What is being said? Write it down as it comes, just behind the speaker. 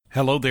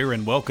Hello there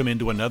and welcome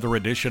into another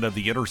edition of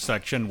The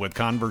Intersection with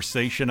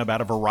conversation about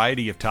a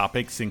variety of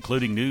topics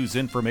including news,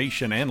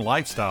 information, and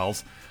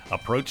lifestyles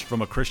approached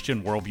from a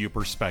Christian worldview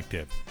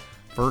perspective.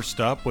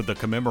 First up, with the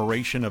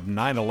commemoration of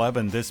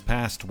 9/11 this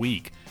past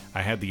week,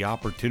 I had the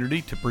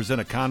opportunity to present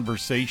a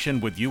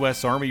conversation with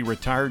U.S. Army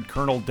retired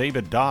Colonel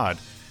David Dodd,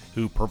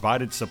 who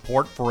provided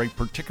support for a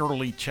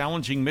particularly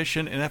challenging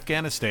mission in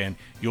Afghanistan.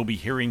 You'll be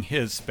hearing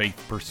his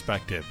faith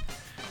perspective.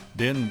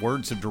 Then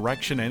words of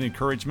direction and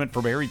encouragement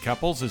for married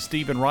couples as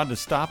Steve and Rhonda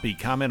Stoppe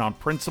comment on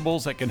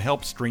principles that can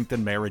help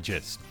strengthen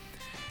marriages.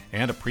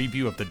 And a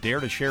preview of the Dare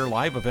to Share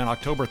live event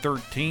October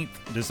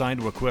 13th,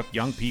 designed to equip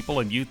young people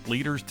and youth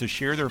leaders to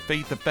share their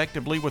faith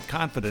effectively with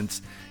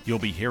confidence. You'll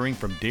be hearing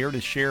from Dare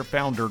to Share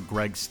founder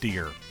Greg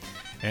Stier.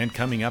 And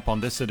coming up on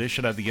this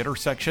edition of The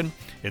Intersection,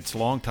 it's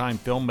longtime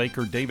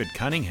filmmaker David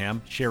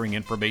Cunningham sharing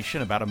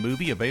information about a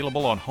movie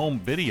available on home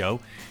video,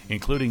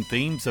 including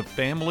themes of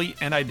family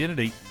and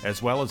identity,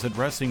 as well as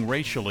addressing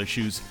racial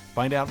issues.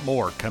 Find out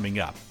more coming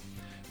up.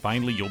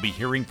 Finally, you'll be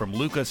hearing from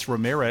Lucas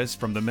Ramirez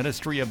from the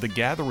Ministry of the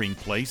Gathering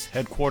Place,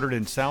 headquartered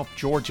in South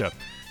Georgia,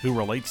 who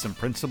relates some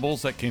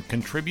principles that can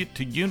contribute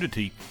to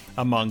unity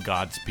among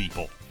God's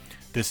people.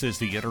 This is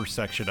The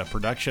Intersection, a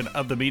production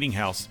of The Meeting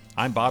House.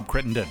 I'm Bob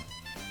Crittenden.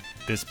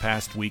 This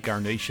past week, our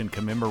nation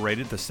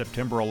commemorated the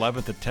September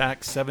 11th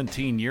attack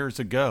 17 years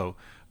ago.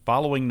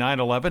 Following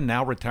 9/11,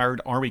 now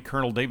retired Army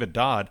Colonel David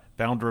Dodd,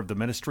 founder of the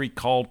ministry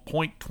called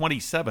Point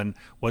 27,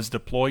 was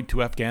deployed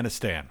to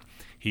Afghanistan.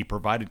 He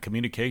provided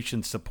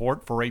communication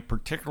support for a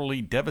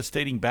particularly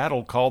devastating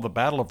battle called the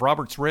Battle of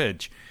Roberts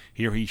Ridge.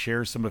 Here he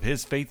shares some of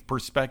his faith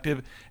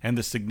perspective and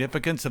the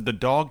significance of the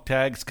dog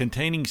tags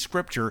containing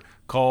scripture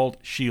called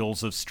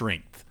Shields of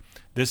Strength.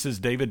 This is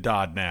David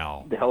Dodd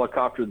now. The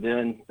helicopter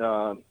then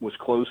was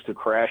close to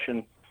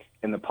crashing,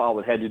 and the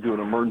pilot had to do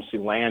an emergency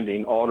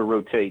landing,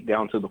 auto-rotate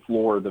down to the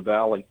floor of the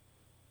valley.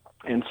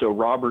 And so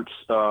Roberts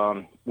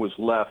was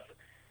left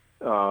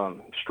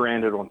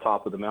stranded on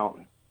top of the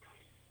mountain.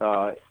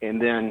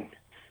 And then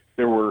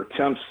there were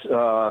attempts.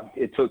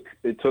 It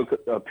took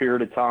a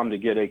period of time to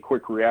get a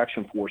quick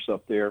reaction force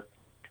up there,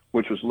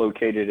 which was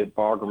located at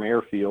Bagram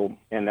Airfield,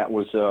 and that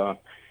was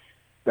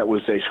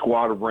a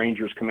squad of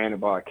Rangers commanded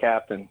by a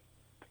captain.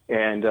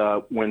 And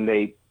when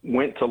they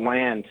went to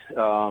land,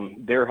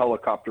 their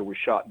helicopter was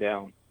shot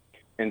down.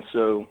 And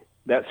so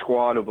that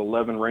squad of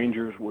 11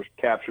 Rangers was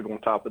captured on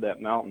top of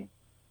that mountain.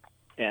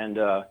 And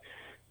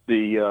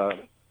the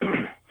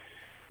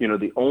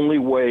only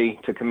way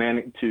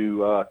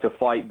to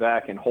fight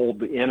back and hold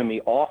the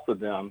enemy off of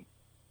them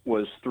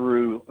was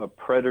through a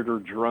Predator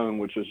drone,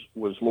 which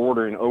was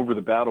loitering over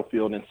the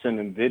battlefield and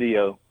sending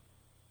video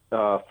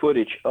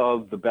footage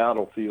of the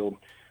battlefield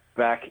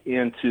back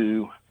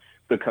into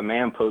the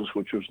command post,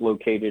 which was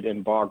located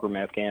in Bagram,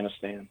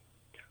 Afghanistan.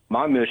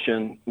 My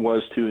mission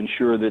was to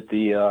ensure that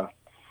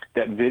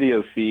that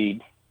video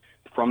feed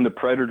from the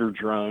Predator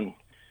drone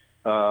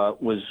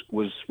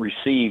was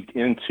received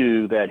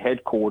into that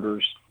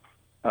headquarters,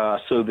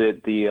 so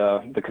that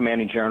the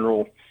commanding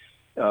general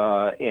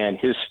and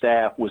his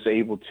staff was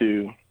able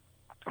to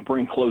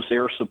bring close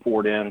air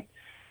support in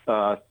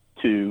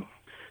to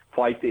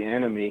fight the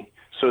enemy,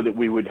 so that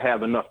we would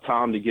have enough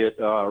time to get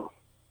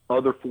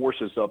other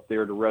forces up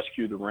there to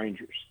rescue the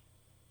Rangers.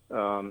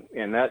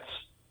 And that's,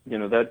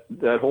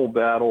 that whole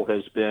battle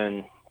has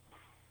been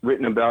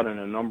written about in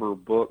a number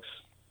of books.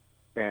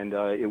 And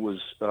it was,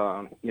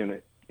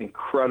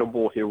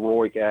 incredible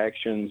heroic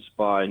actions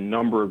by a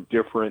number of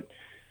different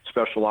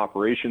special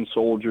operations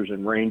soldiers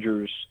and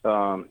Rangers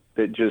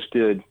that just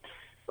did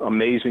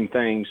amazing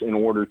things in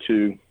order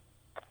to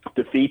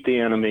defeat the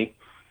enemy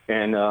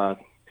and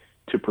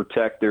to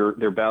protect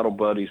their battle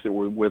buddies that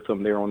were with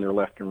them there on their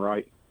left and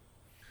right.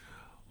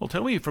 Well,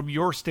 tell me from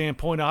your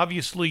standpoint,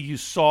 obviously you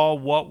saw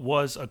what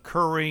was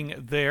occurring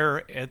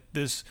there at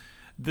this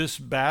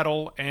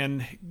battle,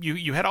 and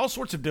you had all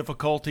sorts of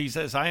difficulties,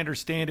 as I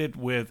understand it,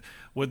 with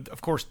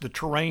of course the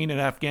terrain in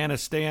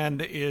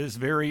Afghanistan is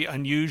very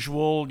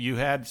unusual. You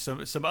had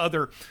some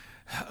other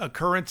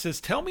occurrences.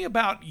 Tell me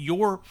about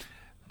your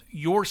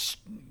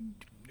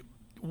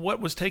what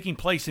was taking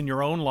place in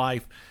your own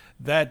life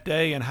that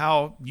day and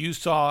how you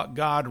saw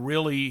God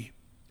really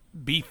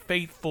be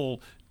faithful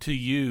to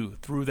you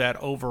through that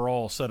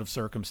overall set of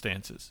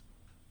circumstances.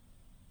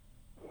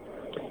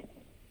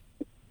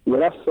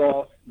 What I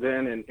saw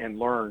then and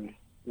learned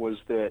was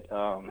that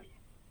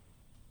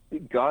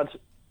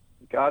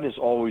God is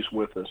always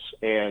with us,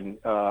 and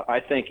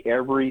I think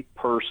every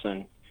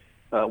person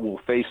will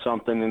face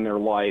something in their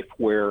life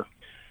where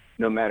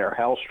no matter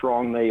how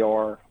strong they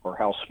are or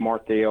how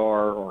smart they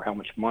are or how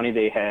much money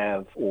they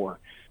have or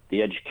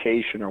the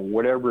education or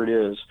whatever it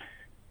is,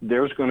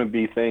 there's going to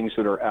be things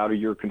that are out of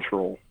your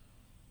control.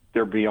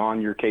 They're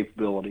beyond your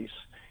capabilities.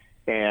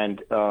 And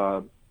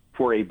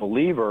for a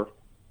believer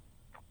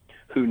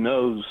who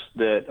knows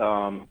that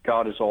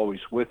God is always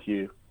with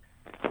you,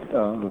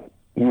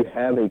 you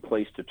have a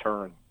place to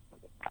turn.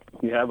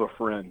 You have a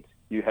friend.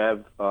 You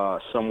have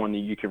someone that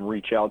you can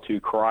reach out to,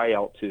 cry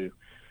out to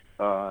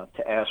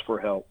ask for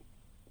help.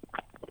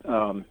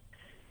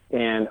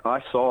 And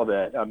I saw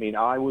that. I mean,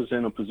 I was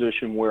in a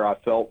position where I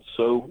felt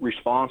so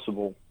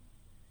responsible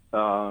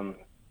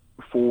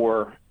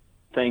for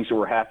things that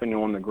were happening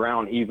on the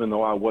ground, even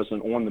though I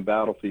wasn't on the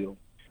battlefield.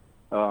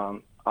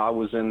 I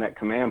was in that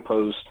command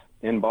post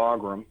in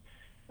Bagram,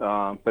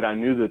 but I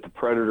knew that the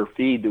Predator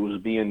feed that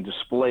was being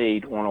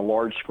displayed on a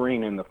large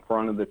screen in the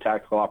front of the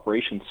Tactical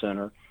Operations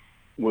Center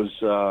was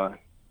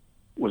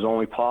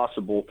only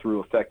possible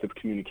through effective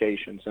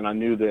communications. And I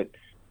knew that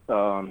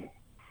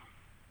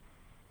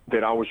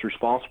that I was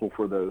responsible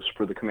for those,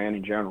 for the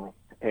commanding general.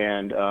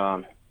 And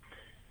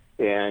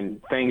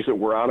things that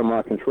were out of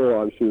my control,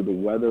 obviously the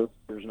weather,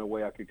 there's no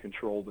way I could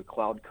control the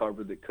cloud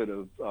cover that could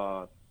have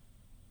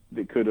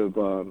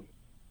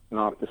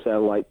knocked the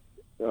satellite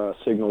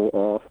signal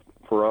off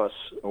for us,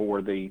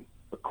 or the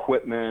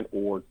equipment,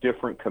 or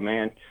different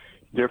command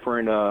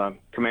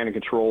and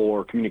control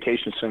or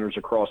communication centers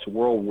across the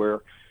world where,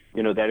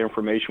 that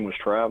information was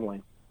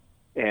traveling.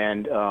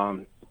 And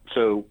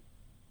so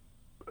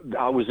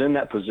I was in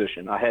that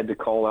position. I had to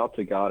call out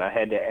to God. I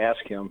had to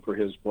ask him for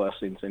his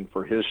blessings and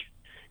for his,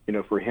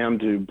 for him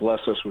to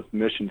bless us with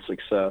mission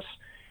success.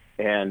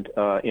 And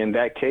in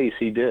that case,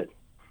 he did.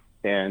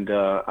 And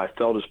I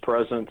felt his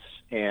presence,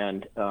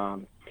 and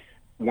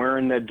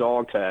wearing that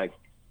dog tag,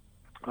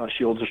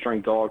 Shields of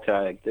Strength dog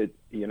tag, that,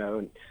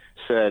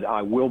 said,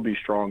 I will be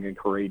strong and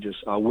courageous.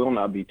 I will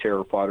not be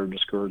terrified or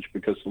discouraged,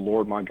 because the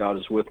Lord my God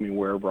is with me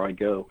wherever I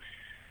go.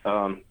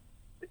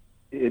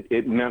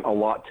 It meant a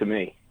lot to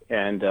me.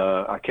 And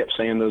I kept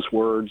saying those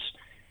words,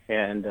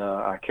 and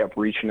I kept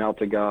reaching out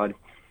to God.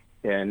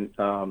 And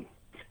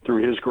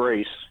through his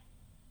grace,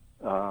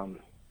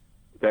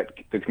 that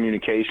the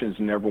communications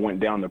never went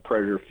down the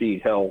Predator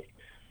feed hell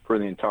for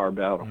the entire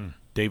battle.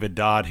 David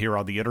Dodd here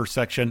on The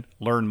Intersection.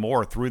 Learn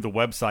more through the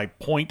website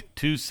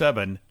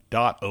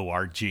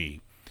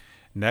point27.org.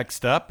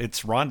 Next up,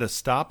 it's Rhonda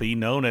Stoppe,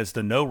 known as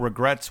the No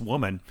Regrets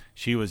Woman.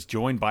 She was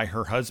joined by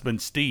her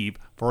husband, Steve,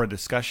 for a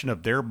discussion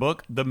of their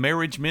book, The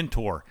Marriage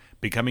Mentor,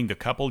 Becoming the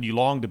Couple You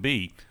Long to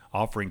Be,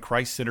 offering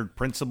Christ-centered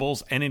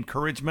principles and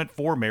encouragement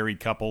for married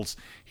couples.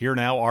 Here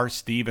now are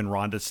Steve and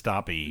Rhonda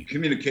Stoppe.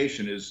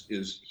 Communication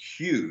is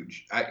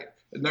huge.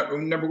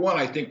 Number one,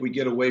 I think we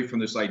get away from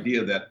this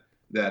idea that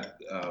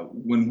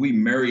when we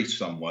marry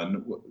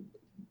someone,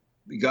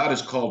 God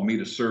has called me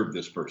to serve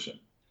this person.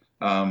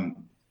 I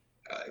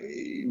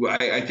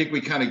think we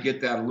kind of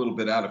get that a little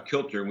bit out of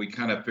kilter, and we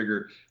kind of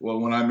figure, well,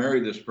 when I marry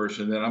this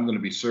person, then I'm going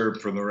to be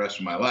served for the rest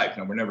of my life.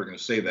 Now, we're never going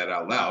to say that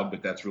out loud,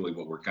 but that's really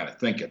what we're kind of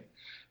thinking.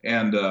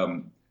 And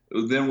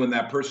then when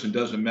that person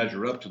doesn't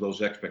measure up to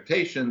those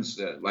expectations,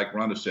 like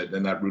Rhonda said,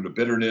 then that root of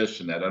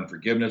bitterness and that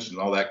unforgiveness and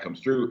all that comes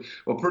through.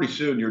 Well, pretty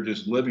soon you're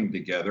just living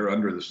together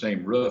under the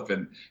same roof,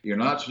 and you're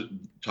not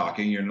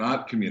talking, you're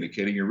not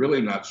communicating, you're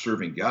really not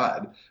serving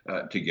God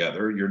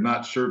together. You're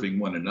not serving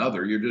one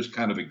another. You're just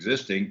kind of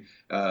existing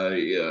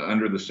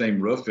under the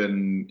same roof,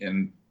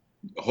 and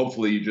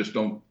hopefully you just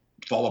don't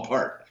fall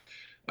apart.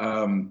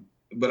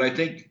 But I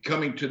think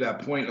coming to that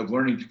point of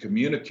learning to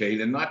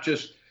communicate, and not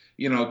just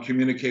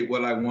communicate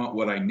what I want,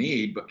 what I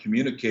need, but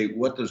communicate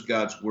what does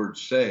God's word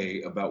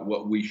say about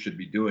what we should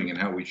be doing and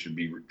how we should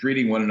be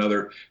treating one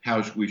another,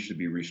 how we should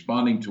be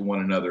responding to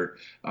one another,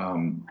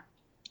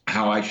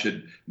 how I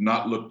should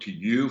not look to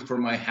you for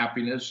my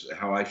happiness,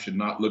 how I should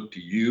not look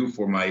to you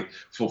for my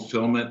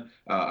fulfillment.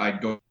 I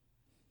don't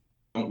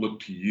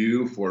look to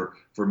you for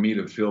me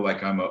to feel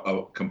like I'm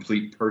a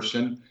complete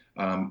person.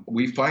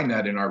 We find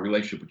that in our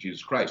relationship with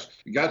Jesus Christ.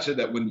 God said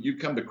that when you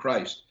come to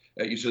Christ,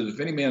 he says, if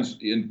any man's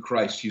in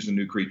Christ, he's a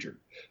new creature.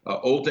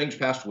 Old things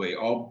passed away.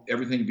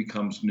 Everything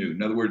becomes new.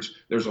 In other words,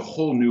 there's a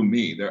whole new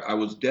me. I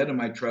was dead in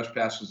my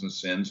trespasses and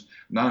sins.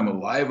 Now I'm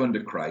alive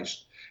unto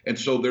Christ. And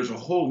so there's a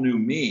whole new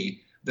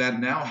me that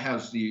now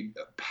has the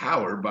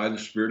power by the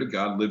Spirit of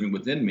God living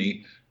within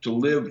me to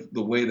live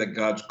the way that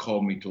God's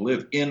called me to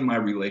live in my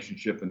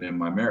relationship and in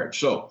my marriage.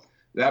 So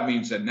that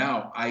means that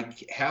now I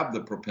have the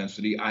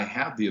propensity, I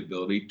have the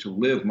ability to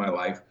live my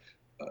life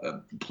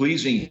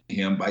pleasing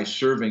him by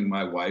serving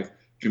my wife,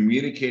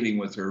 communicating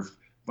with her,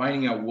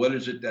 finding out what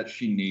is it that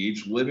she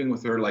needs, living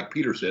with her, like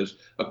Peter says,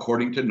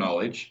 according to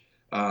knowledge,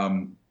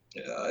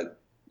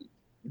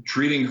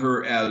 treating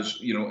her as,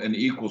 an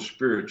equal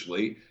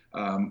spiritually,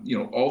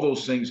 all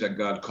those things that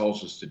God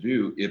calls us to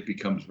do. It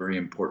becomes very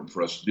important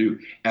for us to do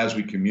as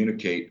we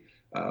communicate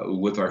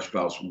with our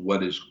spouse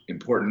what is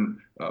important,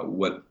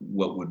 what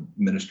would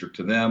minister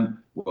to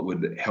them, what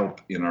would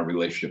help in our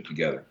relationship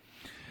together.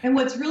 And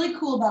what's really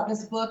cool about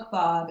this book,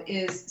 Bob,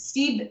 is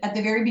Steve at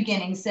the very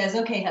beginning says,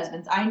 okay,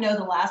 husbands, I know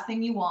the last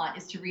thing you want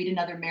is to read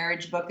another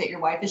marriage book that your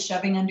wife is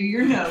shoving under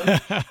your nose,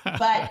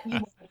 but you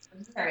want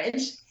to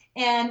marriage.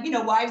 And,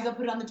 wives, they'll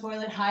put it on the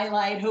toilet,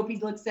 highlight, hope he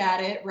looks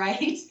at it,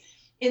 right?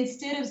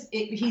 Instead of,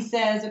 he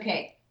says,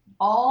 okay,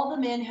 all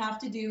the men have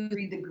to do is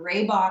read the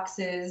gray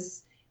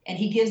boxes, and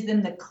he gives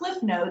them the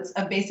cliff notes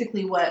of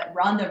basically what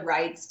Rhonda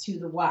writes to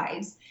the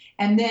wives.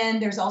 And then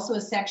there's also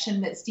a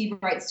section that Steve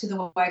writes to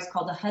the wives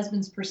called The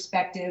Husband's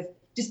Perspective,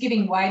 just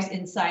giving wives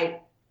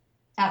insight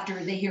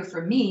after they hear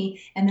from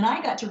me. And then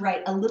I got to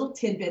write a little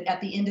tidbit at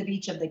the end of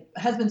each of the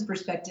husband's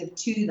perspective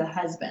to the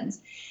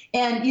husbands.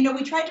 And,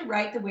 we tried to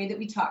write the way that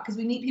we talk, because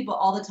we meet people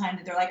all the time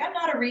that they're like, I'm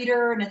not a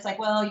reader. And it's like,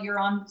 well, you're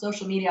on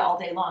social media all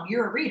day long.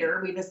 You're a reader.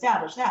 We've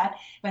established that.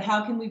 But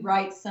how can we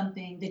write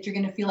something that you're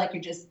going to feel like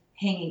you're just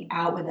hanging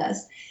out with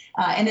us?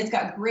 And it's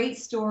got great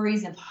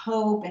stories of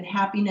hope and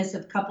happiness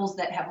of couples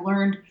that have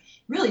learned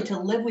really to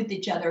live with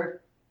each other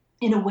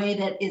in a way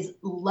that is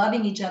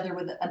loving each other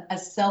with a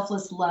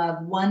selfless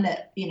love, one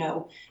that,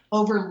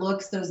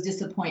 overlooks those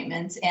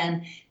disappointments.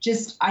 And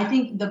just, I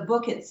think the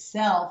book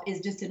itself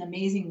is just an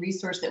amazing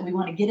resource that we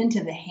want to get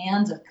into the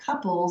hands of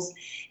couples,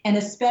 and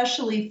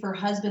especially for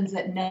husbands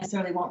that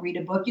necessarily won't read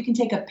a book. You can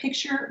take a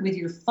picture with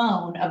your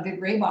phone of the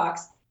gray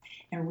box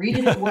and read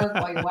it at work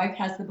while your wife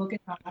has the book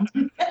at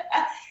home.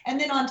 And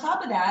then on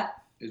top of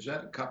that, is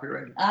that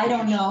copyrighted? I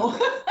don't know.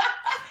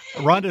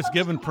 Rhonda's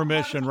given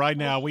permission right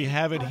now. We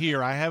have it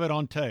here. I have it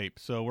on tape,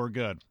 so we're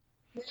good.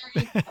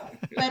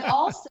 But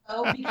also,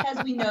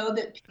 because we know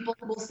that people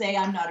will say,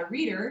 I'm not a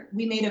reader,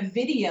 we made a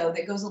video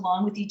that goes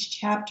along with each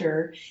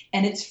chapter,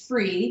 and it's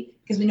free,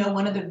 because we know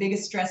one of the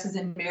biggest stresses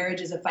in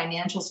marriage is a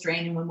financial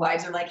strain. And when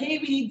wives are like, hey,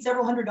 we need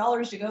several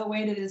 $100s to go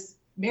away to this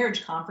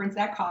marriage conference,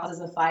 that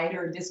causes a fight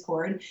or a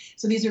discord.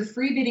 So these are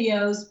free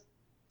videos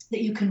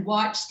that you can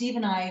watch Steve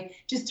and I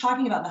just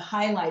talking about the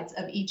highlights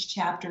of each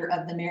chapter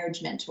of the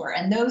Marriage Mentor.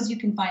 And those you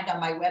can find on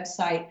my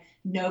website,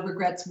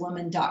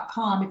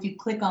 noregretswoman.com. If you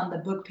click on the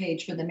book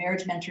page for the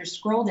Marriage Mentor,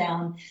 scroll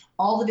down,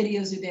 all the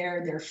videos are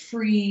there. They're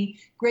free.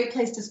 Great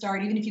place to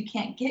start. Even if you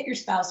can't get your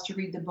spouse to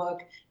read the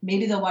book,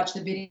 maybe they'll watch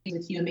the video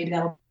with you, and maybe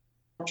that'll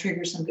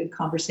trigger some good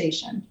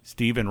conversation.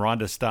 Steve and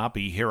Rhonda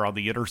Stoppe here on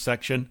The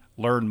Intersection.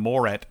 Learn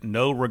more at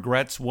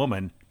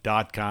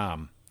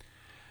noregretswoman.com.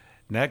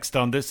 Next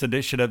on this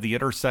edition of The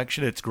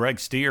Intersection, it's Greg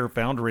Stier,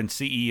 founder and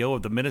CEO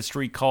of the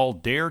ministry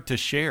called Dare to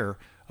Share,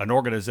 an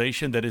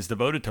organization that is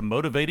devoted to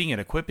motivating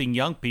and equipping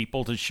young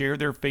people to share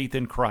their faith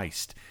in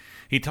Christ.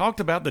 He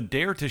talked about the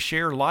Dare to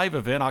Share live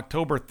event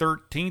October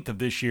 13th of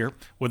this year,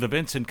 with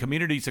events in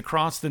communities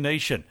across the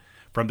nation.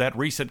 From that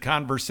recent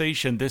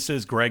conversation, this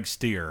is Greg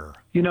Stier.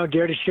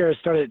 Dare to Share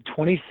started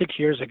 26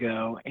 years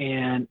ago,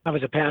 and I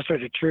was a pastor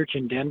at a church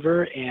in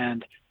Denver,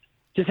 and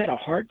just had a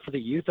heart for the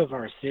youth of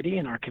our city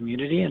and our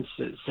community, and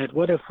said,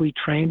 what if we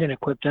trained and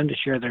equipped them to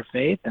share their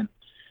faith? And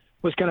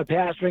was kind of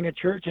pastoring a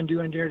church and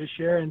doing Dare to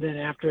Share. And then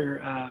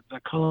after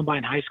the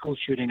Columbine High School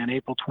shooting on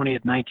April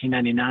 20th,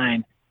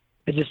 1999,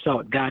 I just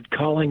felt God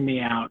calling me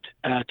out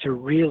to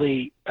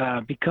really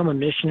become a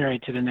missionary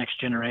to the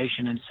next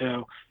generation. And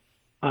so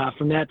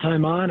from that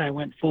time on, I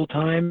went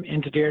full-time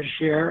into Dare to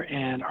Share,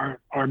 and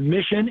our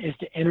mission is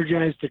to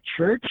energize the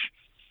church,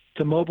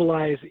 to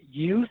mobilize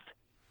youth,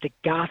 to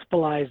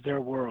gospelize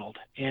their world.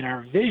 And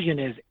our vision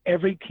is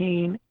every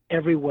teen,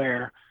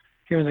 everywhere,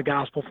 hearing the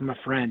gospel from a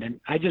friend.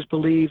 And I just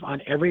believe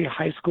on every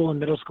high school and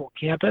middle school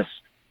campus,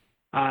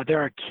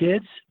 there are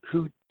kids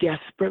who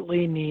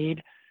desperately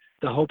need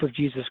the hope of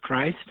Jesus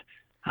Christ,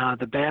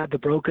 the bad, the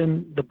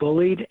broken, the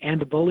bullied, and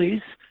the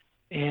bullies.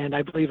 And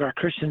I believe our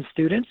Christian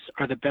students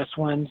are the best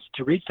ones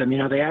to reach them.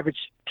 The average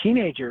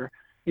teenager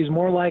is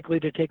more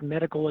likely to take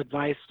medical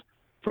advice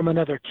from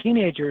another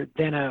teenager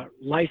than a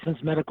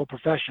licensed medical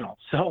professional.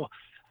 So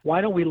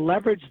why don't we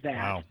leverage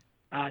that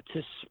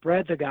to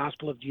spread the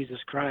gospel of Jesus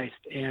Christ?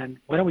 And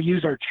why don't we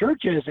use our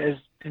churches as,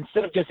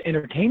 instead of just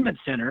entertainment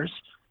centers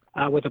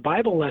with a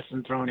Bible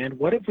lesson thrown in,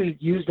 what if we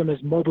use them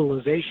as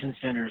mobilization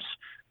centers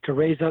to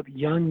raise up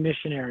young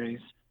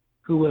missionaries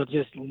who will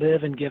just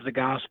live and give the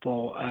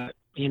gospel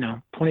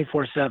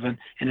 24/7,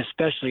 and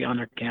especially on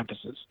their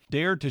campuses.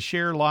 Dare to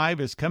Share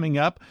Live is coming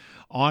up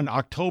on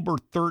October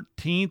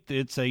 13th.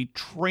 It's a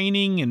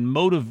training and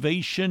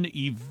motivation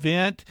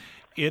event.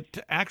 It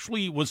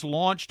actually was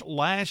launched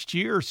last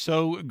year.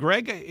 So,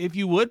 Greg, if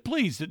you would,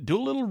 please do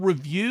a little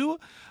review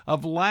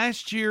of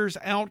last year's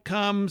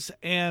outcomes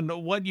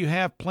and what you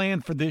have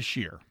planned for this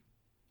year.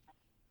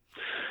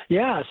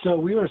 Yeah, so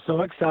we were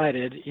so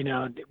excited.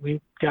 We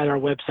got our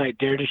website,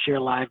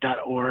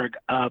 daretosharelive.org,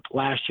 up.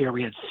 Last year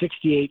we had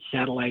 68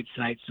 satellite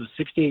sites, so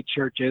 68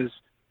 churches.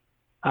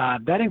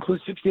 That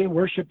includes 68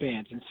 worship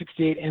bands and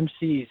 68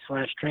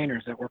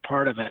 MCs/trainers that were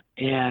part of it.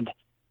 And,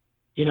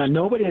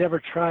 nobody had ever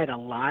tried a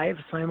live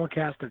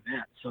simulcast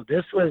event. So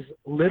this was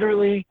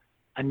literally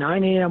a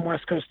 9 a.m.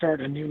 West Coast start,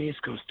 a noon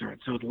East Coast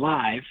start. So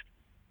live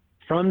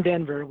from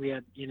Denver. We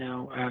had,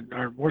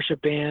 our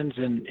worship bands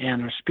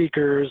and our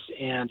speakers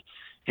and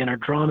our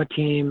drama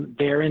team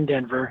there in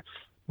Denver.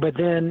 But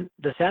then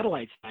the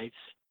satellite sites,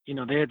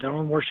 they had their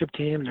own worship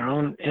team, their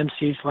own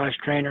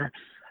MC/trainer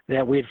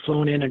that we had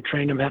flown in and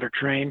trained them how to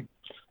train.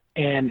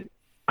 And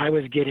I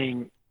was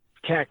getting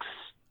texts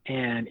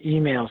and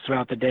emails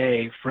throughout the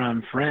day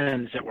from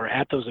friends that were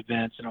at those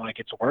events, and are like,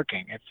 it's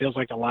working. It feels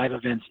like the live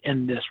event's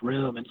in this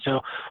room. And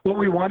so what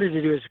we wanted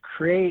to do is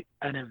create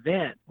an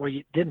event where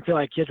you didn't feel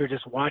like kids were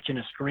just watching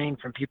a screen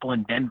from people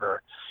in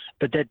Denver,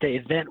 but that the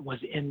event was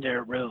in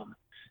their room.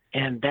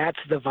 And that's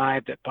the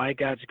vibe that, by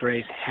God's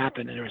grace,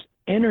 happened. And there was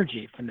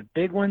energy from the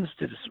big ones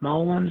to the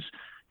small ones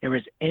There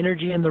was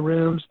energy in the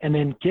rooms, and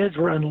then kids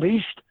were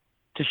unleashed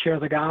to share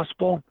the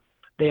gospel.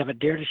 They have a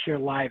Dare to Share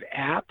Live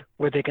app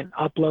where they can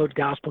upload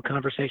gospel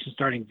conversation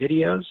starting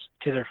videos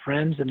to their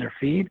friends in their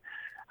feed.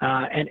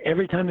 And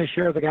every time they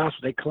share the gospel,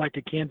 they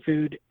collected canned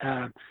food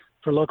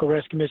for local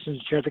rescue missions,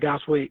 shared the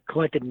gospel. We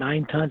collected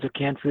 9 tons of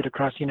canned food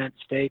across the United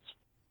States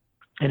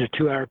in a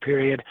 2-hour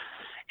period.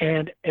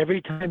 And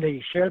every time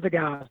they shared the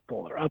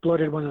gospel or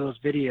uploaded one of those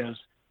videos,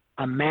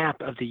 a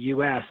map of the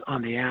U.S.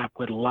 on the app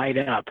would light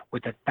up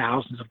with the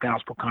thousands of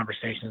gospel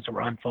conversations that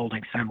were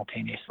unfolding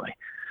simultaneously.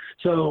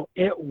 So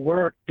it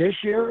worked. This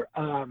year,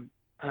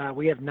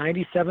 we have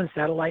 97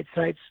 satellite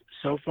sites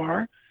so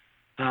far,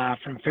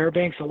 from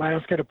Fairbanks,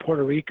 Alaska to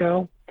Puerto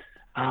Rico.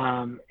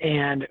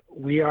 And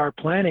we are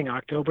planning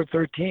October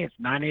 13th,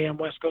 9 a.m.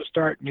 West Coast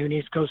start, noon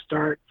East Coast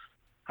start.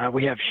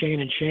 We have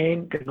Shane and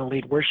Shane going to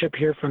lead worship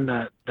here from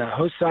the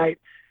host site.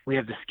 We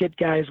have the Skit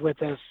guys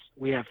with us.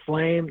 We have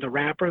Flame, the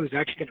rapper, who's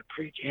actually going to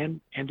preach and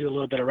do a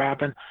little bit of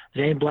rapping.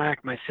 Zane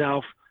Black,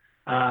 myself.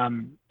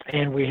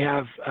 And we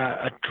have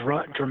a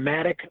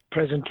dramatic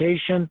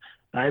presentation,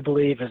 I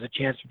believe, has a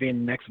chance to be in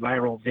the next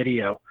viral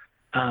video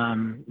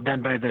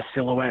done by the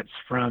Silhouettes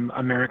from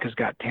America's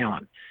Got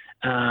Talent.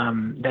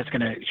 That's going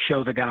to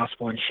show the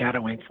gospel in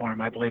shadowing form.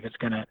 I believe it's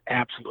going to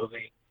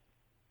absolutely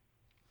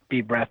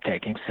be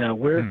breathtaking. So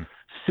we're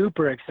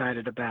super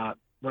excited about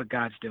what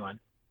God's doing.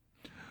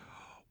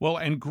 Well,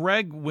 and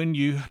Greg, when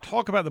you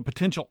talk about the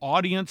potential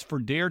audience for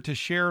Dare to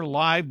Share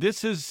Live,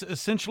 this is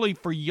essentially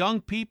for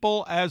young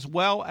people as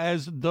well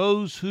as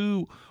those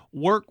who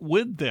work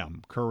with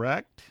them,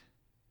 correct?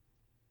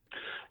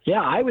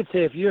 Yeah, I would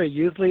say if you're a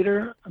youth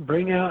leader,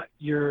 bring out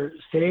your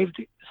saved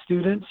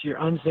students, your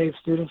unsaved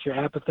students, your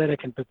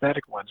apathetic and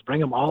pathetic ones. Bring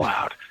them all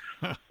out.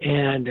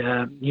 And,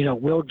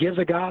 we'll give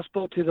the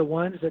gospel to the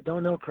ones that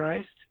don't know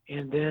Christ,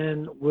 and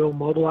then we'll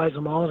mobilize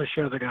them all to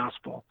share the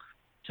gospel.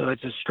 So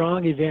it's a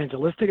strong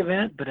evangelistic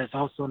event, but it's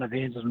also an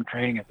evangelism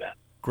training event.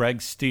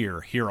 Greg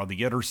Stier here on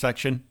The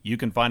Intersection. You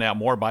can find out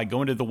more by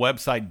going to the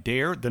website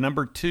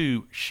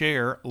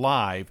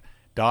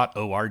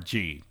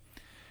dare2sharelive.org.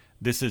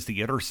 This is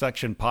The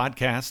Intersection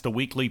Podcast, a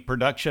weekly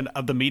production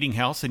of The Meeting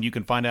House, and you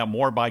can find out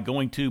more by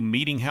going to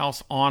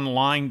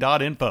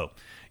meetinghouseonline.info.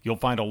 You'll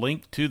find a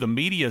link to the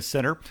Media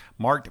Center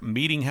marked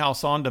Meeting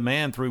House On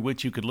Demand, through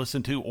which you could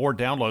listen to or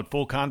download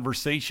full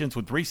conversations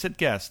with recent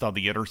guests on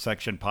The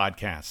Intersection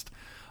Podcast.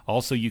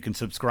 Also, you can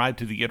subscribe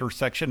to The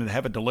Intersection and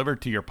have it delivered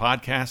to your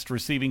podcast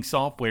receiving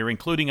software,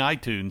 including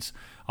iTunes,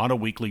 on a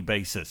weekly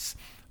basis.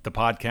 The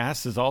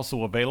podcast is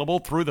also available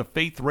through the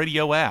Faith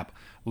Radio app.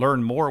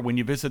 Learn more when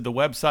you visit the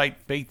website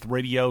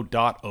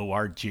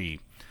faithradio.org.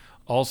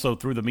 Also,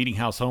 through the Meeting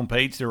House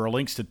homepage, there are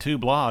links to 2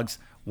 blogs.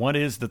 One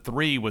is The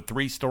 3 with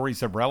 3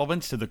 stories of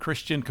relevance to the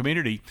Christian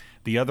community.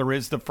 The other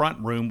is The Front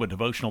Room with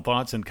devotional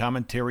thoughts and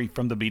commentary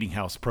from the Meeting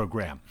House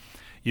program.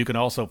 You can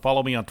also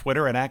follow me on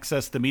Twitter and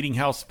access the Meeting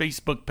House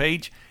Facebook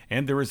page,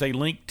 and there is a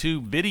link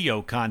to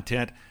video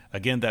content.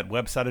 Again, that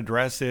website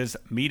address is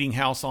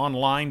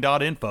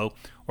meetinghouseonline.info,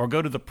 or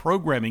go to the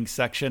programming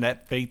section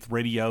at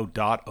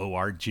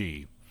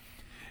faithradio.org.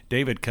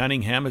 David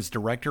Cunningham is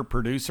director,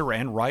 producer,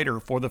 and writer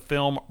for the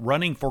film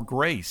Running for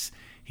Grace.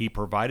 He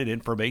provided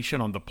information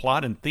on the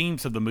plot and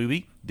themes of the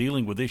movie,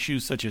 dealing with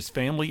issues such as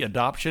family,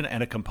 adoption,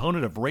 and a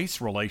component of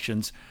race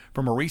relations.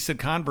 From a recent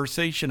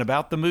conversation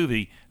about the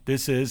movie,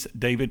 this is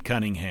David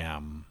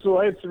Cunningham. So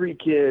I have 3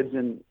 kids,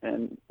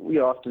 and we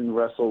often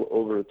wrestle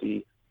over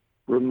the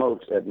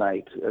remote at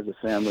night as a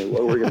family,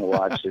 what we're going to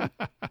watch. And,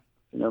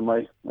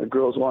 my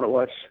girls want to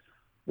watch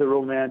the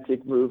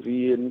romantic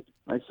movie, and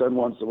my son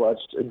wants to watch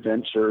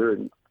adventure,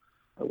 and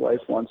my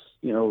wife wants,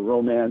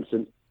 romance,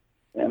 and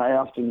I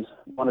often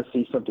want to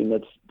see something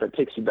that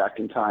takes you back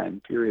in time,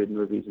 period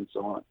movies and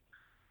so on.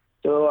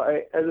 So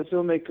as a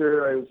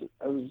filmmaker,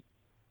 I was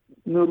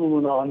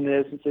noodling on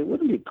this and saying,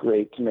 wouldn't it be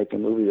great to make a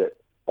movie that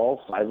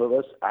all 5 of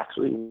us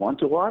actually want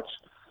to watch,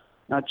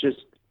 not just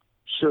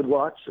should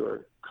watch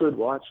or could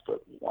watch,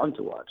 but want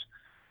to watch.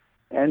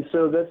 And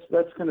so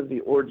that's kind of the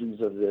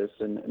origins of this.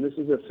 And this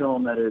is a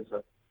film that is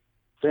a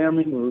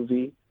family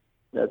movie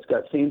that's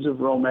got themes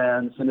of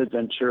romance and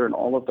adventure and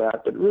all of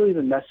that, but really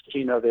the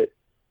messaging of it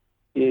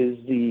is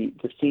the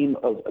theme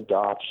of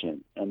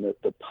adoption and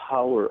the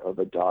power of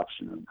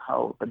adoption, and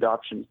how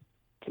adoption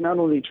can not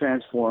only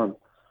transform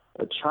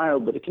a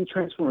child, but it can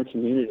transform a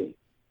community.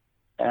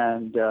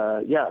 And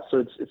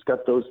so it's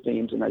got those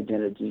themes and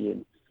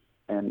identity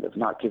and of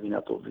not giving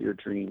up over your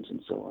dreams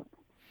and so on.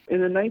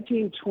 In the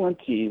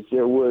 1920s,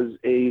 there was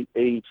a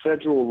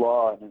federal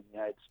law in the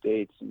United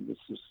States, and this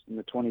was in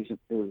the 20s, it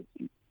was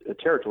a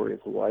territory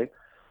of Hawaii,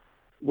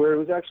 where it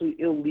was actually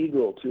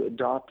illegal to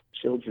adopt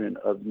children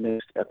of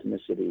mixed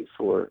ethnicity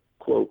for,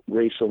 quote,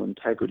 racial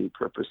integrity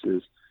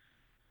purposes.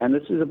 And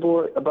this is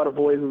about a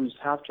boy who's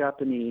half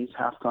Japanese,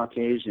 half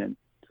Caucasian,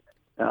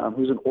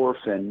 who's an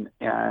orphan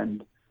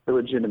and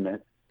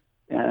illegitimate.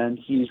 And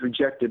he's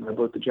rejected by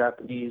both the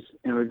Japanese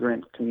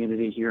immigrant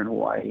community here in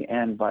Hawaii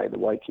and by the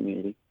white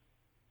community.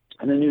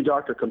 And a new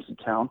doctor comes to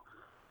town,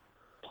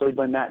 played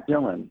by Matt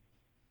Dillon.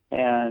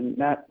 And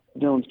Matt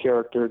Dylan's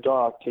character,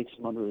 Doc, takes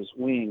him under his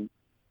wing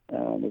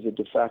as a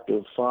de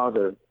facto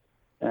father,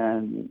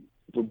 and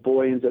the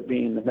boy ends up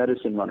being the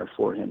medicine runner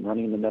for him,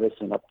 running the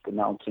medicine up the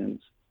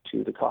mountains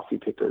to the coffee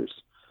pickers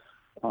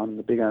on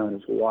the Big Island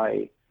of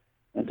Hawaii.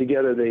 And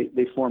together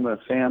they form a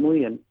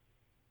family, and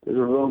there's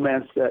a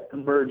romance that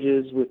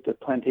emerges with the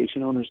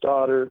plantation owner's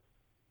daughter,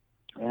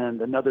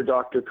 and another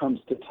doctor comes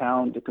to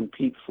town to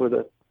compete for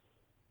the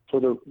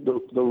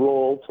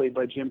role played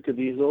by Jim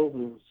Caviezel,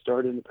 who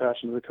starred in The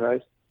Passion of the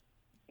Christ.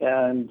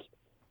 And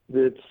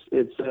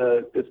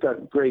it's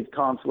got great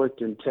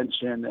conflict and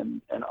tension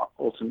and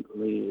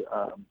ultimately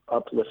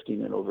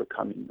uplifting and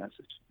overcoming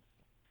message.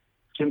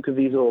 Jim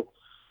Caviezel,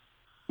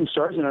 who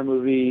stars in our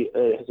movie,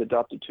 has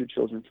adopted 2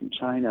 children from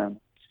China.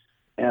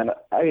 And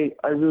I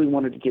really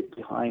wanted to get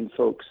behind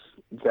folks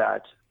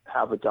that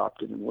have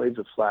adopted and wave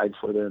the flag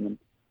for them. And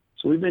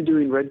so we've been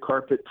doing red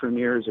carpet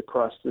premieres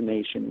across the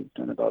nation. We've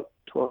done about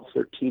 12,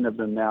 13 of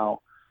them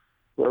now,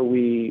 where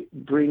we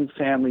bring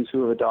families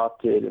who have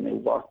adopted and they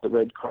walk the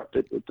red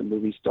carpet with the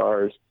movie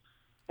stars,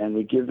 and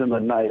we give them a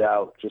night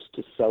out just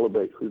to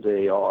celebrate who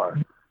they are.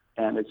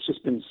 And it's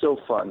just been so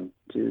fun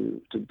to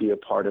be a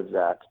part of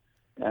that.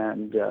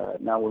 And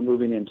now we're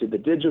moving into the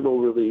digital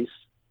release,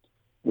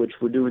 which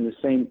we're doing the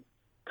same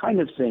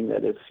kind of thing,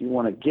 that if you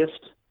want to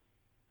gift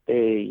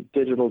a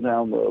digital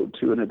download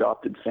to an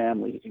adopted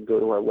family, you can go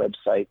to our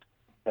website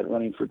at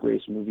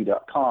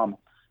runningforgracemovie.com,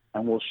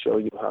 and we'll show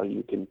you how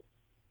you can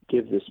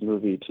give this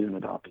movie to an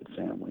adopted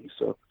family.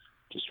 So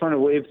just trying to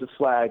wave the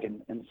flag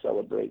and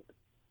celebrate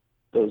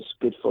those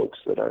good folks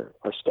that are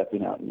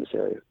stepping out in this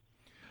area.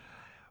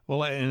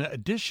 Well, in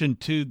addition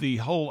to the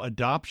whole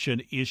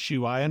adoption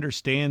issue, I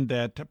understand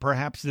that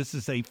perhaps this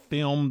is a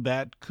film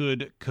that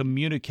could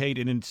communicate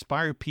and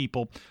inspire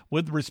people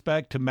with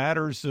respect to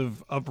matters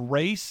of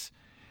race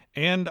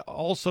and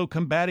also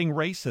combating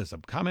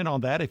racism. Comment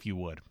on that, if you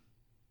would.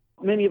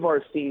 Many of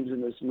our themes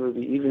in this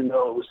movie, even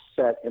though it was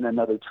set in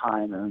another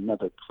time and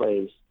another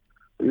place,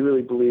 we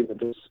really believe that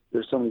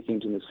there's so many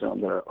things in this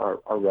film that are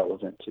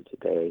relevant to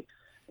today.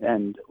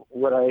 And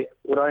what I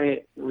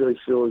really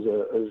feel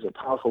is a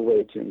powerful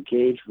way to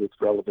engage with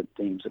relevant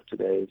themes of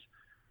today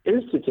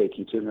is to take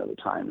you to another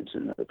time and to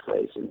another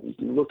place, and you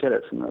can look at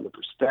it from another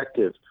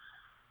perspective,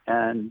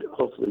 and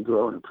hopefully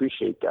grow and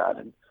appreciate that.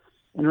 And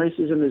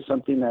racism is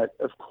something that,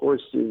 of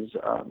course, is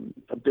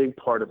a big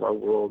part of our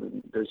world,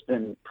 and there's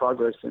been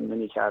progress in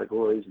many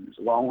categories, and there's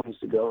a long ways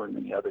to go in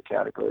many other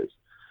categories.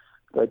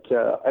 But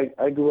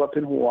I grew up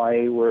in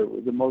Hawaii, where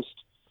we're the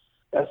most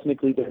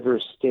ethnically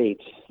diverse state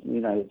in the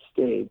United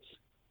States,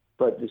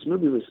 but this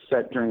movie was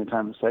set during a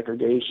time of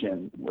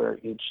segregation, where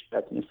each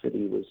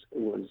ethnicity was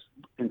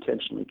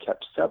intentionally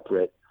kept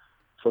separate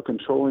for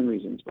controlling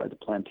reasons by the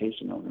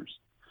plantation owners.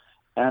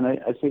 And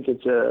I think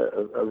it's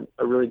a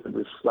really good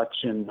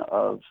reflection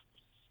of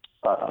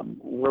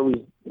where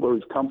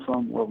we've come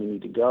from, where we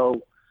need to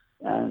go,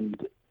 and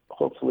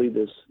hopefully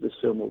this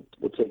film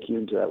will take you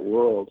into that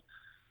world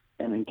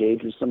and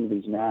engage with some of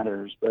these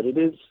matters. But it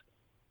is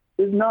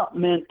not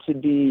meant to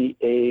be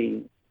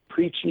a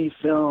preachy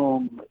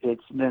film.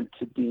 It's meant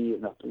to be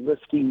an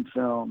uplifting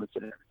film. It's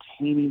an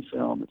entertaining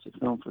film. It's a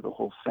film for the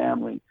whole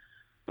family.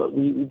 But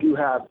we do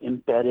have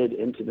embedded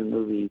into the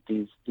movie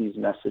these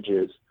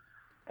messages.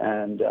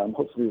 And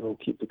hopefully we'll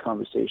keep the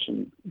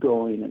conversation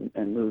going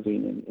and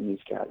moving in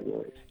these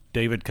categories.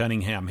 David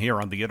Cunningham here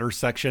on The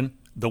Intersection.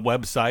 The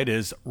website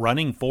is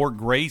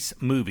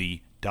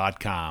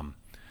runningforgracemovie.com.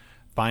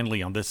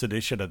 Finally, on this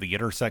edition of the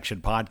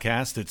Intersection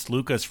podcast, it's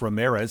Lucas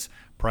Ramirez,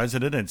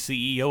 President and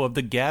CEO of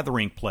The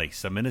Gathering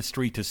Place, a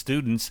ministry to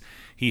students.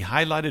 He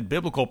highlighted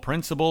biblical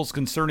principles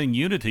concerning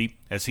unity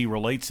as he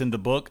relates in the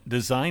book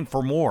Design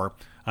for More,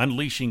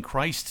 Unleashing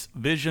Christ's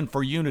Vision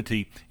for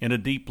Unity in a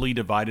Deeply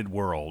Divided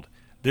World.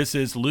 This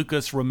is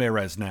Lucas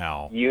Ramirez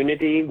now.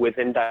 Unity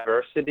within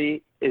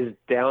diversity is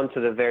down to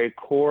the very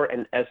core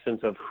and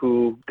essence of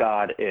who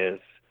God is.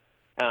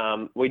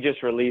 We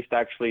just released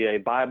actually a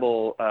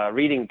Bible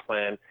reading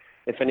plan.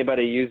 If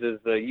anybody uses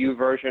the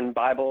YouVersion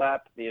Bible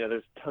app,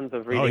 there's tons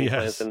of reading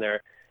plans in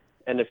there.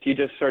 And if you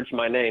just search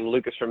my name,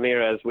 Lucas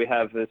Ramirez, we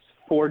have this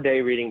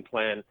 4-day reading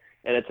plan,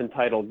 and it's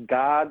entitled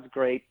God's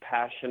Great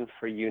Passion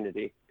for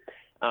Unity.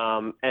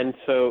 And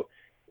so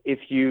if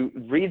you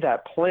read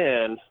that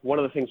plan, one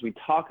of the things we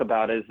talk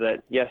about is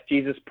that, yes,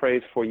 Jesus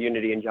prays for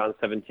unity in John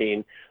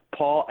 17.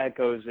 Paul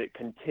echoes it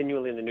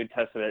continually in the New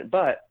Testament,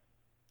 but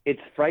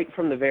it's right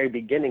from the very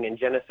beginning in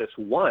Genesis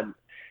 1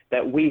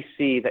 that we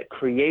see that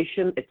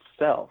creation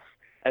itself,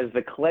 as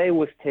the clay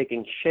was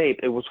taking shape,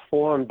 it was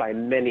formed by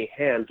many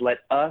hands. Let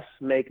us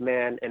make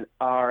man in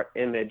our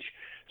image.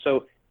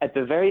 So at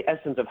the very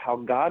essence of how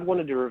God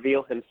wanted to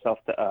reveal himself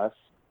to us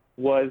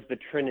was the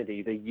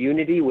Trinity, the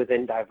unity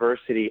within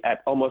diversity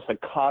at almost a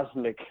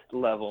cosmic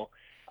level.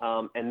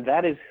 And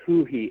that is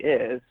who he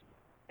is.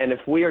 And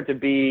if we are to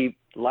be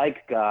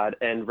like God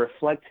and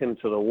reflect him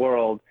to the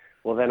world,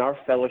 well, then our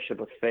fellowship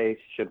of faith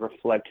should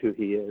reflect who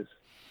he is.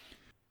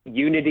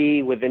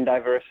 Unity within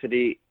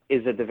diversity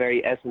is at the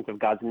very essence of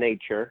God's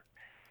nature.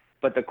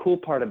 But the cool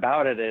part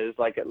about it is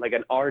like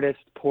an artist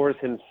pours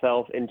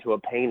himself into a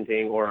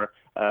painting, or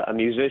a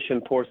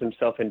musician pours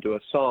himself into a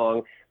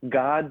song.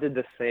 God did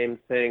the same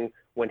thing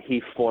when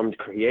he formed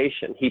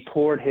creation. He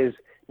poured his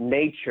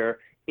nature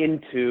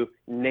into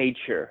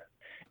nature.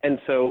 And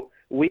so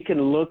we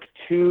can look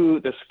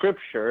to the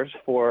scriptures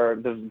for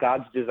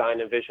God's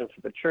design and vision for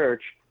the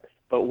church.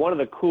 But one of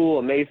the cool,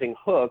 amazing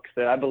hooks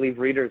that I believe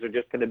readers are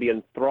just going to be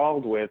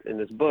enthralled with in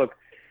this book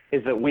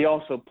is that we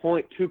also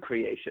point to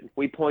creation.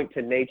 We point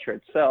to nature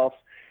itself.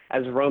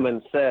 As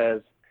Romans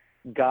says,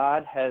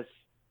 God has,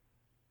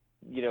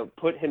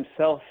 put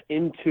himself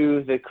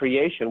into the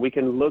creation. We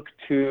can look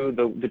to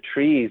the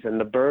trees and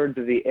the birds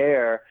of the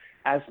air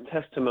as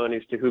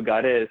testimonies to who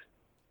God is.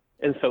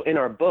 And so in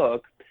our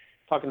book,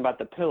 talking about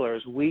the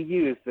pillars, we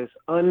use this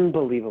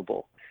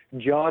unbelievable,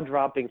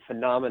 jaw-dropping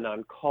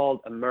phenomenon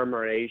called a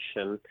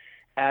murmuration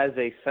as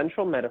a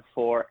central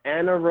metaphor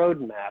and a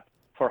roadmap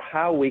for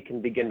how we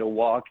can begin to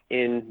walk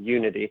in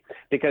unity.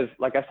 Because,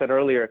 like I said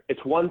earlier,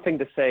 it's one thing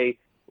to say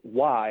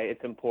why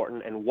it's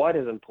important and what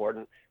is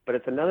important, but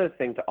it's another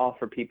thing to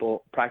offer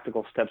people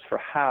practical steps for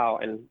how,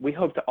 and we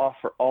hope to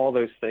offer all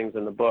those things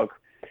in the book.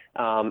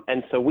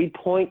 And so we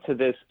point to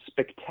this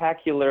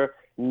spectacular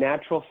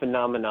natural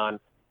phenomenon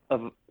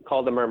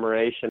called the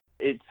murmuration.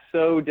 It's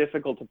so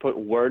difficult to put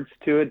words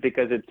to it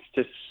because it's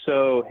just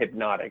so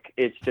hypnotic.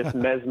 It's just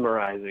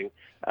mesmerizing.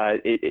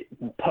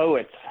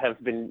 Poets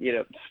have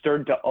been,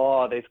 stirred to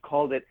awe. They've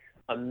called it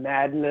a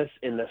madness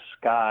in the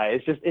sky.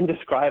 It's just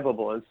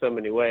indescribable in so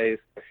many ways.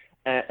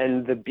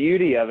 And the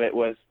beauty of it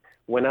was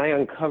when I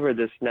uncovered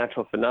this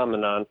natural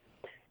phenomenon,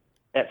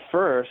 at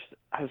first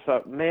I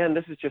thought, man,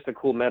 this is just a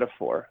cool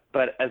metaphor.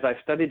 But as I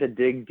studied to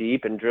dig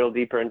deep and drill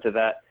deeper into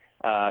that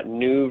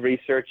new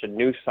research and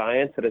new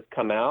science that has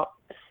come out,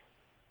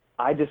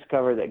 I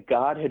discovered that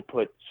God had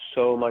put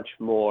so much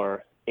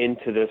more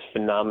into this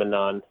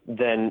phenomenon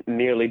than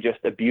merely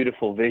just a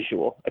beautiful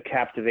visual, a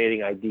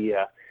captivating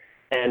idea.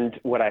 And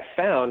what I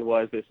found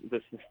was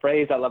this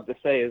phrase I love to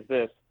say is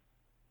this: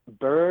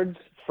 birds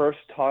first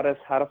taught us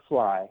how to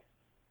fly.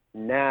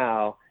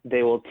 Now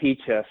they will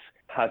teach us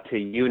how to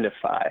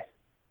unify.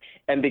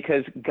 And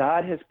because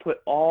God has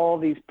put all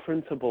these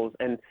principles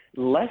and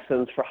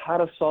lessons for how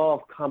to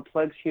solve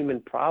complex human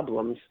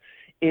problems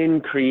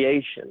in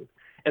creation.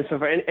 And so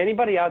for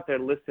anybody out there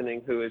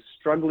listening who is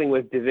struggling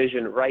with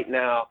division right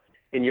now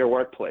in your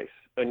workplace,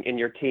 in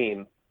your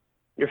team,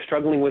 you're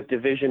struggling with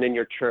division in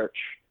your church,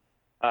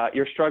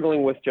 you're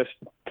struggling with just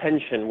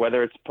tension,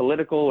 whether it's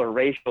political or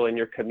racial in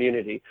your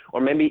community,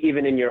 or maybe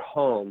even in your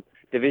home,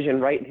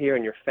 division right here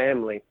in your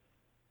family,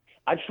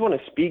 I just want to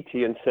speak to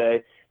you and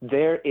say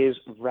there is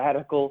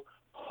radical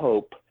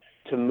hope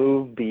to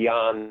move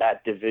beyond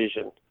that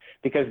division.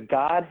 Because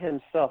God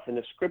himself in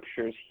the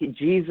scriptures,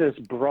 Jesus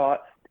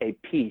brought a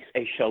peace,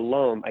 a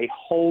shalom, a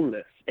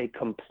wholeness, a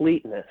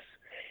completeness.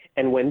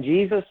 And when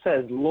Jesus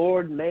says,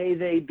 Lord, may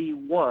they be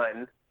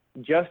one,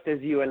 just as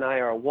you and I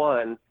are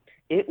one,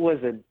 it was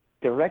a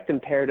direct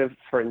imperative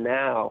for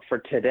now, for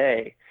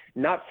today,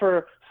 not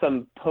for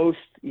some post,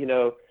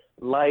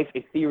 life,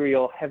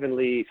 ethereal,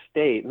 heavenly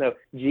state. No,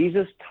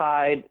 Jesus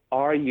tied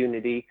our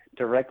unity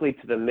directly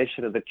to the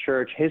mission of the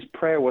church. His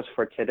prayer was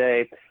for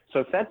today. So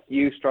if that's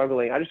you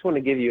struggling, I just want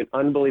to give you an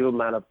unbelievable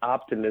amount of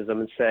optimism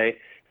and say,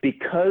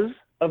 because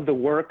of the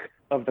work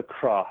of the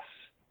cross,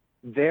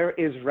 there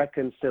is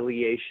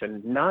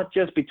reconciliation, not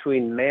just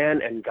between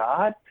man and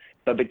God,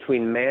 but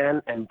between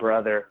man and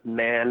brother,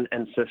 man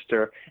and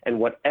sister, and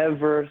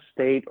whatever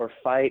state or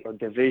fight or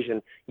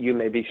division you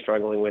may be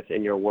struggling with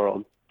in your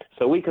world.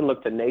 So we can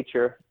look to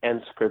nature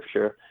and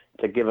scripture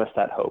to give us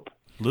that hope.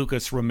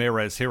 Lucas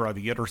Ramirez here on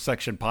the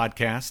Intersection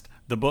Podcast.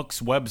 The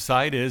book's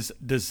website is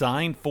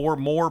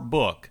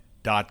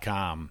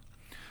designformorebook.com.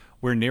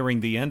 We're nearing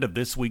the end of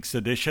this week's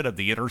edition of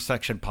the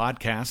Intersection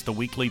Podcast, a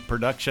weekly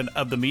production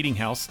of the Meeting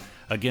House.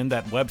 Again,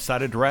 that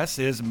website address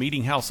is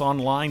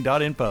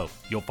meetinghouseonline.info.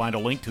 You'll find a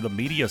link to the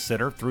Media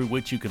Center through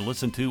which you can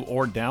listen to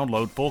or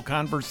download full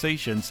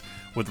conversations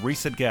with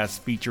recent guests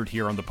featured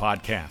here on the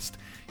podcast.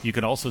 You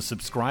can also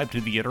subscribe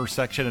to The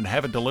Intersection and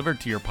have it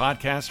delivered to your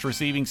podcast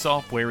receiving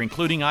software,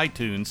 including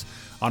iTunes,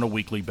 on a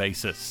weekly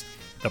basis.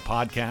 The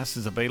podcast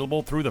is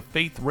available through the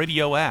Faith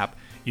Radio app.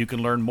 You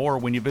can learn more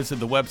when you visit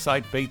the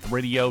website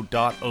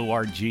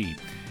faithradio.org.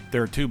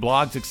 There are 2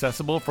 blogs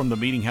accessible from the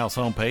Meeting House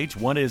homepage.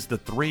 One is The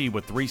Three,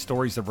 with 3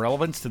 stories of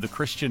relevance to the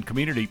Christian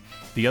community.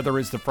 The other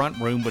is The Front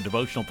Room, with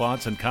devotional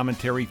thoughts and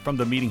commentary from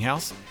the Meeting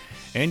House.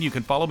 And you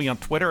can follow me on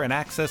Twitter and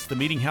access the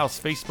Meeting House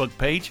Facebook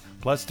page.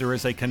 Plus, there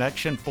is a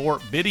connection for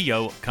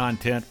video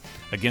content.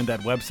 Again, that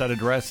website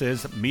address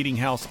is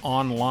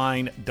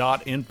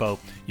meetinghouseonline.info.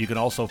 You can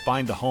also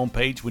find the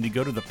homepage when you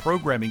go to the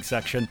programming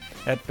section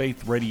at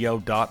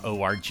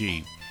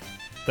faithradio.org.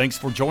 Thanks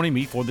for joining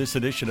me for this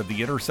edition of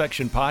the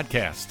Intersection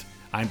Podcast.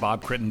 I'm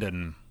Bob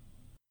Crittenden.